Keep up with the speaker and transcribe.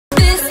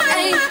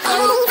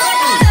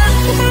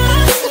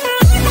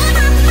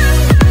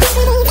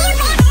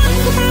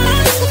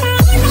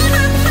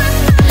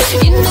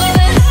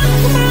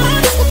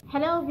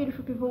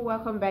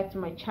subscribed to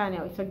my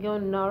channel. It's a girl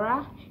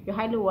Nora. You're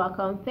highly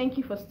welcome. Thank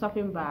you for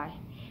stopping by.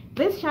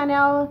 This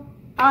channel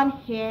on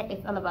here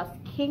is all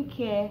about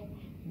skincare,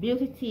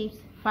 beauty tips,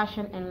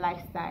 fashion and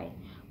lifestyle.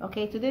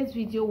 Okay, today's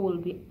video will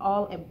be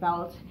all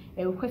about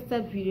a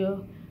requested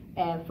video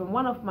from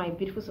one of my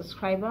beautiful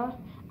subscribers.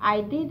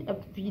 I did a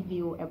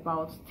video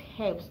about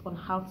tips on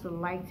how to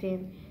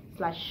lighten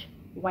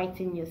 /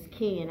 whiten your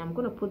skin. I'm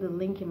going to put the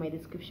link in my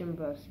description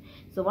box.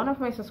 So one of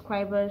my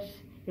subscribers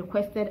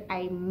requested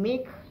I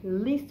make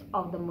list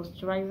of the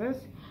moisturizers.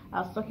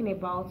 I was talking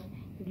about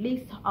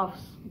list of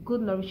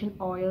good nourishing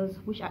oils,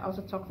 which I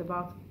also talked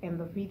about in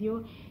the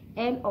video,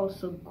 and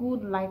also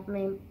good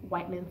lightening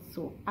whitening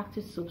soap,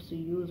 active soaps to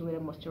use with a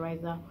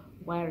moisturizer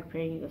while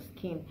repairing your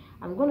skin.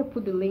 I'm going to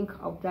put the link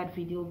of that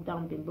video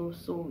down below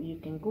so you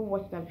can go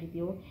watch that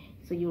video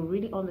so you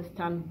really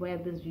understand where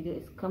this video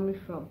is coming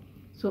from.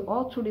 So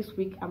all through this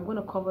week I'm going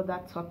to cover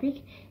that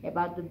topic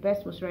about the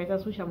best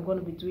moisturizers, which I'm going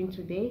to be doing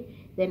today.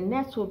 Then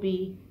next will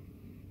be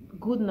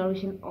good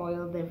nourishing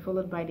oil, then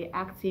followed by the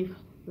active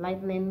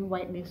lightening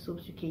whitening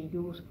soaps you can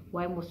use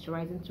while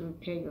moisturizing to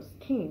repair your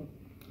skin.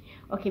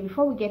 Okay,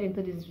 before we get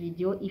into this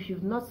video, if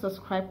you've not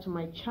subscribed to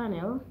my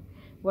channel,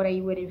 what are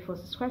you waiting for?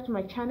 Subscribe to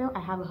my channel. I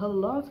have a whole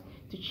lot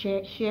to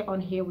share on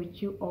here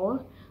with you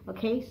all.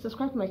 Okay,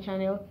 subscribe to my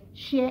channel,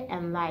 share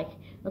and like.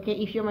 Okay,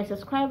 if you're my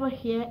subscriber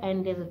here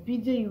and there's a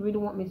video you really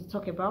want me to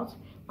talk about,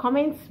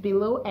 comments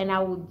below and I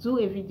will do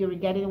a video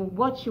regarding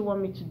what you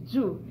want me to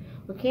do.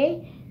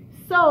 Okay,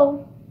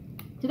 so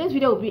today's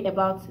video will be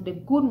about the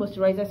good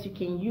moisturizers you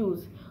can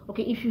use.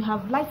 Okay, if you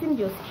have lightened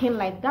your skin,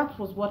 like that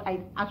was what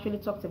I actually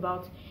talked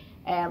about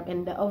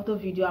in the other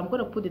video. I'm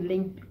going to put the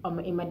link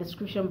in my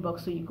description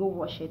box so you go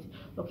watch it.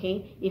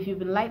 Okay, if you've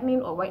been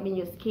lightening or whitening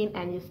your skin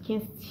and your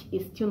skin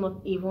is still not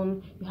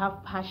even, you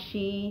have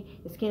patchy,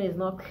 your skin is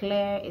not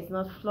clear, it's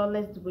not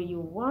flawless the way you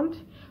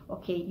want,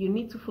 okay, you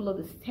need to follow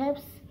the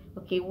steps.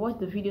 Okay, watch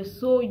the video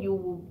so you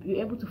will be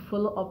able to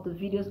follow up the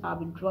videos I'll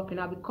be dropping.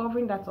 I'll be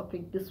covering that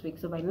topic this week,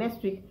 so by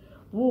next week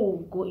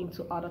we'll go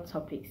into other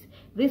topics.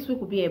 This week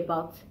will be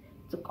about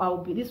the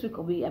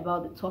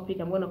topic.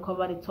 I'm going to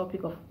cover the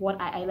topic of what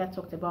I either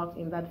talked about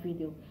in that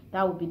video.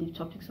 That will be the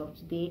topics of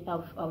today,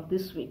 of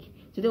this week.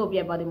 Today will be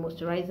about the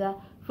moisturizer,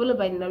 followed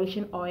by the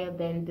nourishing oil,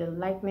 then the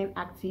lightening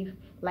active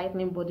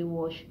lightening body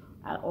wash,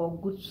 or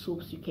good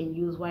soaps you can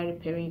use while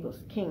repairing your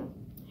skin.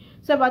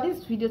 So about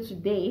this video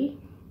today,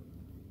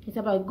 it's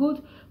about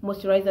good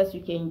moisturizers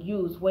you can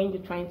use when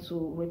you're trying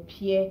to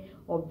repair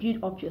or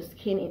build up your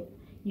skin.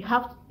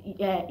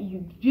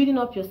 Building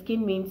up your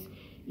skin means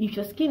if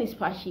your skin is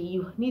patchy,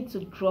 you need to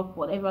drop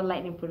whatever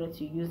lightening product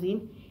you're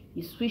using.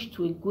 You switch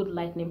to a good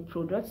lightening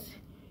product,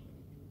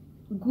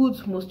 good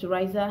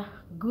moisturizer,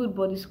 good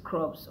body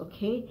scrubs.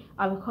 Okay,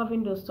 I'll be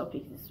covering those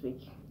topics this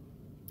week.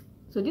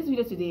 So this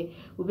video today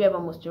will be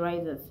about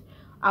moisturizers.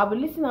 I'll be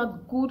listing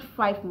out good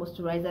 5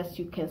 moisturizers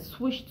you can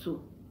switch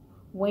to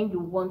when you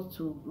want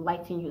to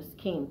lighten your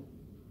skin.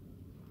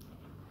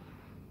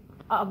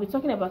 I'll be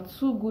talking about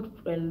 2 good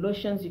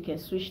lotions you can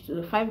switch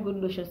to, 5 good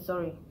lotions,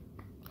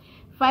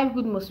 5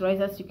 good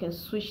moisturizers you can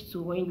switch to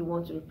when you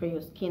want to repair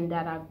your skin,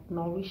 that are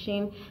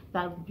nourishing,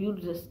 that build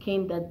your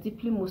skin, that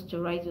deeply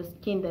moisturize your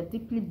skin, that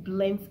deeply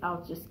blends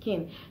out your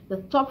skin. The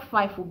top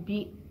 5 will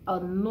be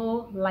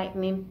no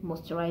lightening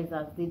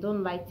moisturizers. They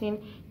don't lighten,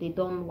 they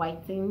don't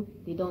whiten,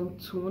 they don't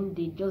tone,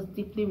 they just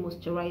deeply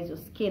moisturize your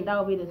skin. That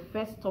will be the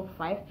first top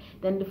 5.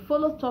 Then the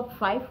follow top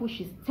 5, which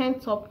is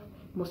 10 top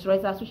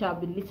moisturizers, which I'll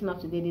be listing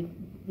up today.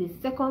 The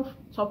second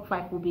top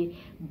 5 will be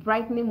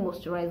brightening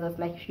moisturizers.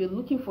 Like if you're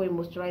looking for a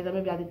moisturizer,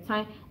 maybe at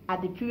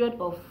the period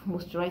of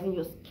moisturizing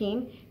your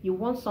skin, you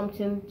want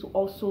something to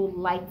also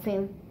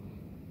lighten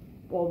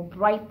or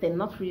brighten,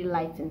 not really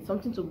lighten,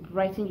 something to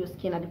brighten your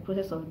skin at the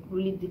process of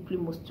really deeply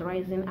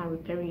moisturizing and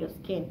repairing your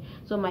skin.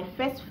 So my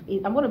first,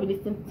 I'm going to be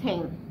listing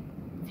 10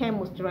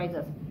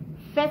 moisturizers.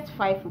 First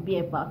 5 will be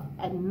about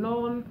a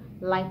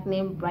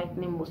non-lightening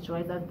brightening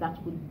moisturizers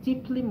that will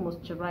deeply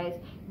moisturize,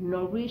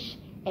 nourish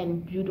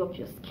and build up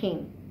your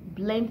skin,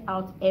 blend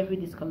out every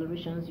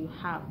discolorations you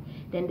have.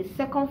 Then the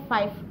second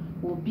 5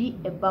 will be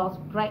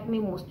about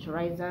brightening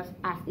moisturizers,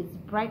 as it's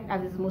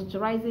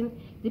moisturizing,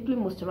 deeply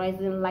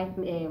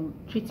moisturizing,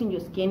 treating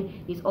your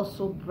skin is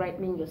also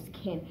brightening your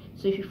skin.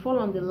 So if you fall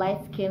on the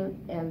light skin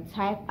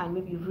type and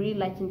maybe you've really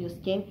lightened your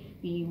skin,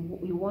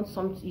 you want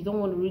something, you don't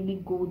want to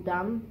really go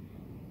down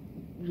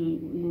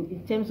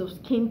in terms of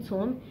skin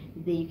tone,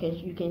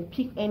 you can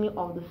pick any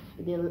of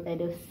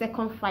the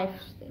second 5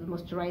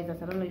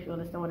 moisturizers. I don't know if you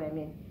understand what I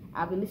mean.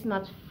 I'll be listing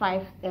out 10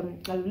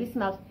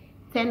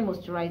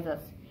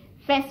 moisturizers.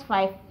 First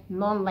 5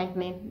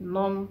 non-lightening,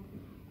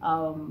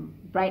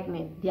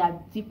 non-brightening. They are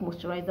deep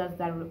moisturizers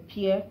that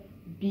repair,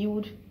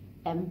 build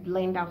and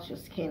blend out your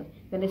skin.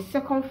 Then the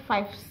second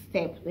 5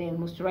 step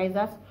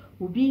moisturizers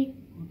will be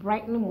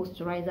brightening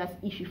moisturizers.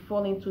 If you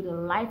fall into the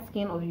light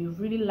skin or you've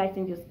really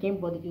lightened your skin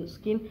but your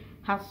skin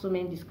has so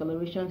many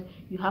discolorations,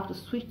 you have to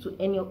switch to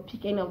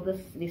pick any of the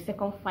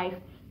second 5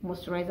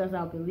 moisturizers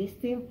I'll be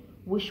listing,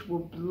 which will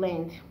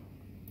blend,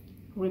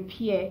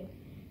 repair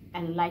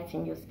and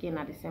lighten your skin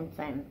at the same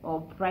time,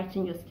 or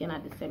brighten your skin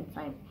at the same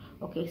time.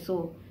 Okay,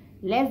 so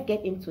let's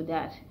get into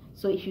that.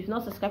 So if you've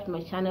not subscribed to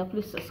my channel,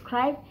 please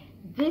subscribe.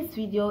 This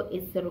video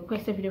is a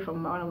requested video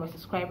from one of my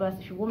subscribers.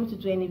 If you want me to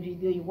do any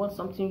video, you want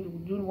something you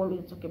really want me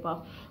to talk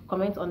about,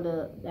 comment on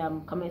the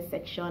comment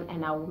section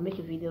and I will make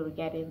a video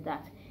regarding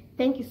that.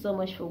 Thank you so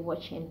much for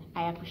watching.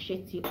 I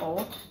appreciate you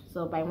all.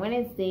 So by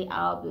Wednesday,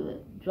 I'll be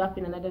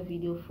dropping another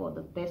video for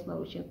the best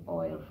nourishing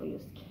oil for your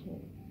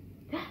skin.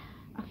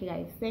 Okay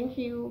guys, thank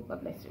you.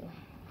 God bless you.